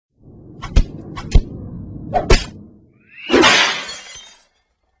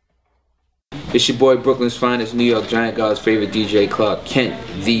It's your boy Brooklyn's finest, New York Giant, God's favorite DJ, Clark Kent,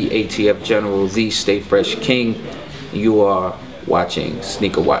 the ATF General, the Stay Fresh King. You are watching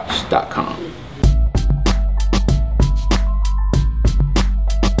sneakerwatch.com.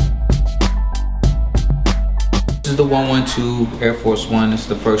 This is the 112 Air Force One. It's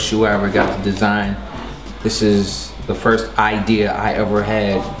the first shoe I ever got to design. This is the first idea I ever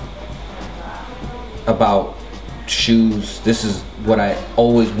had about shoes. This is what I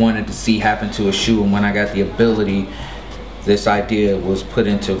always wanted to see happen to a shoe, and when I got the ability, this idea was put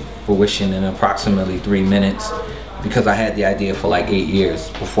into fruition in approximately 3 minutes, because I had the idea for like 8 years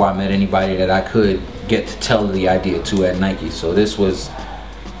before I met anybody that I could get to tell the idea to at Nike. So this was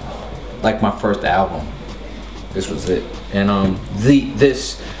like my first album. This was it. And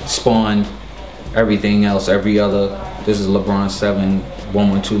this spawned everything else, every other. This is LeBron 7,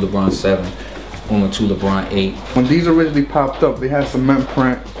 112 LeBron 7, 112 LeBron 8. When these originally popped up, they had cement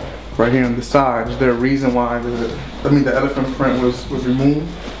print right here on the side. Is there a reason why the elephant print was removed?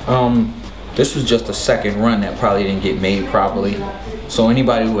 This was just a second run that probably didn't get made properly. So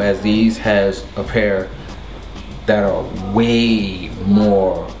anybody who has these has a pair that are way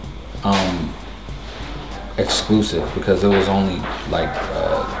more exclusive, because there was only like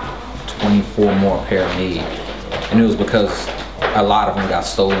 24 more pair made, and it was because a lot of them got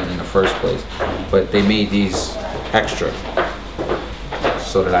stolen in the first place. But they made these extra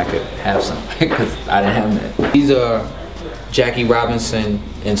so that I could have some, because I didn't have that. These are Jackie Robinson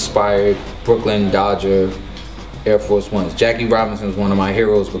inspired Brooklyn Dodger Air Force Ones. Jackie Robinson is one of my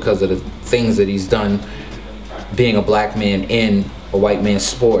heroes because of the things that he's done being a black man in a white man's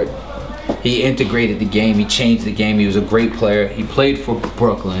sport. He integrated the game, he changed the game, he was a great player. He played for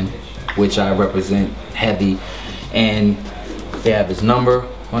Brooklyn, which I represent heavy, and they have his number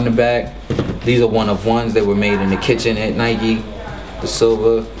on the back. These are one of ones that were made in the kitchen at Nike. The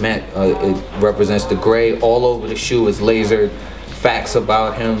silver, it represents the gray. All over the shoe is lasered facts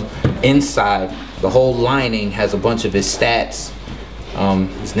about him. Inside, the whole lining has a bunch of his stats.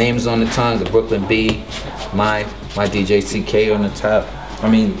 His name's on the tongue, the Brooklyn B, my DJ CK on the top. I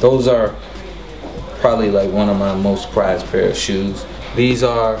mean, those are probably like one of my most prized pair of shoes. These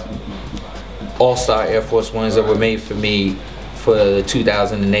are All-Star Air Force Ones that were made for me for the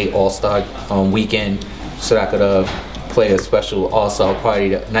 2008 All-Star weekend, so that I could play a special All-Star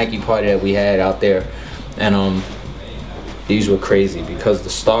party, Nike party that we had out there. And these were crazy because the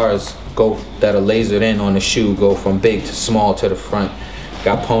stars that are lasered in on the shoe go from big to small to the front.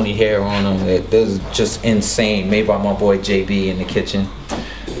 Got pony hair on them. This is just insane. Made by my boy JB in the kitchen.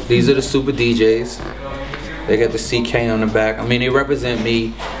 These are the Super DJs. They got the CK on the back. I mean, they represent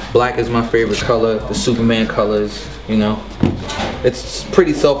me. Black is my favorite color. The Superman colors, you know. It's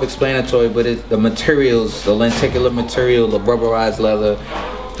pretty self-explanatory, but the materials, the lenticular material, the rubberized leather,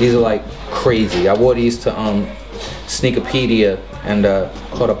 these are like crazy. I wore these to Sneakopedia and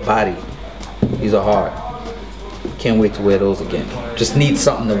caught a body. These are hard. Can't wait to wear those again. Just need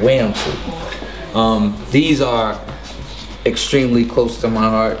something to wear them to. These are extremely close to my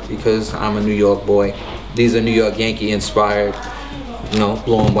heart because I'm a New York boy. These are New York Yankee inspired, you know,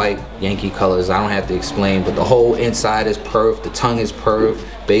 blue and white Yankee colors. I don't have to explain, but the whole inside is perf, the tongue is perf,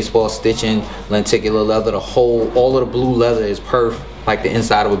 baseball stitching, lenticular leather, all of the blue leather is perf, like the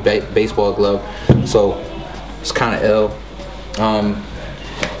inside of a baseball glove. So it's kind of ill.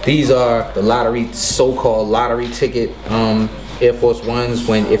 These are the so-called lottery ticket Air Force Ones.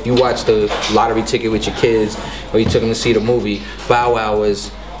 If you watch the lottery ticket with your kids, or you took them to see the movie, Bow Wow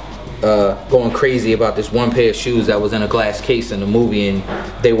was going crazy about this one pair of shoes that was in a glass case in the movie, and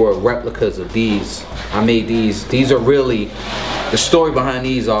they were replicas of these. I made these. These are really, the story behind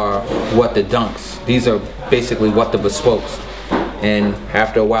these are what the dunks. These are basically what the bespokes, and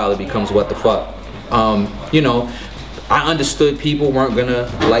after a while it becomes what the fuck. You know, I understood people weren't gonna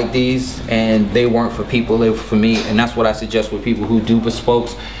like these, and they weren't for people, they were for me, and that's what I suggest with people who do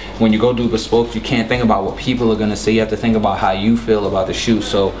bespokes. When you go do bespokes, you can't think about what people are gonna say, you have to think about how you feel about the shoe.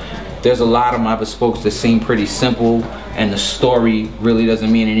 So there's a lot of my bespokes that seem pretty simple, and the story really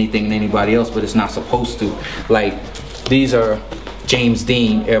doesn't mean anything to anybody else, but it's not supposed to. Like, these are James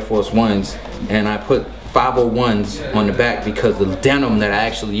Dean Air Force Ones, and I put 501s on the back because the denim that I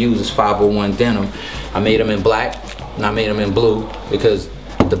actually use is 501 denim. I made them in black and I made them in blue because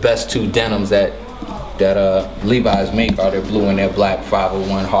the best two denims that Levi's make are their blue and their black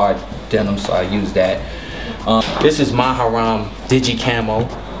 501 hard denim, so I use that. This is my Haram Digi Camo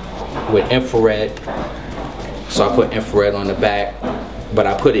with infrared, so I put infrared on the back, but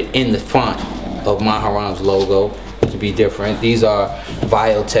I put it in the font of my Haram's logo to be different. These are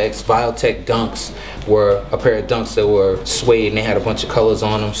Viotech Dunks. were a pair of Dunks that were suede and they had a bunch of colors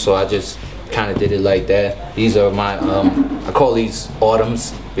on them, so I just kind of did it like that. These are my, I call these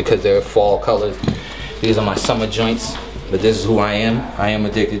autumns because they're fall colors. These are my summer joints, but this is who I am. I am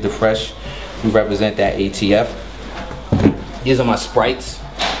addicted to fresh. We represent that ATF. These are my Sprites.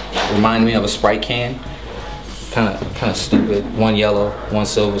 Remind me of a Sprite can. Kind of stupid. One yellow, one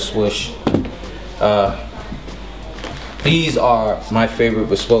silver swoosh. These are my favorite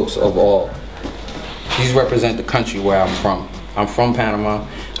bespokes of all. These represent the country where I'm from. I'm from Panama.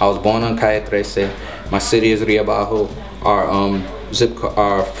 I was born on Calle 13. My city is Rio Bajo.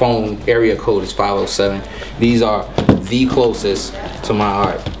 Our phone area code is 507. These are the closest to my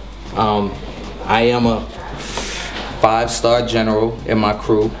heart. I am a 5-star general in my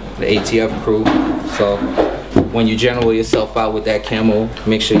crew, the ATF crew. So when you general yourself out with that camo,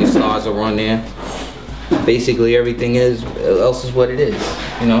 make sure your stars are on there. Basically everything else is what it is,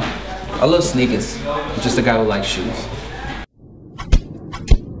 you know. I love sneakers. I'm just a guy who likes shoes.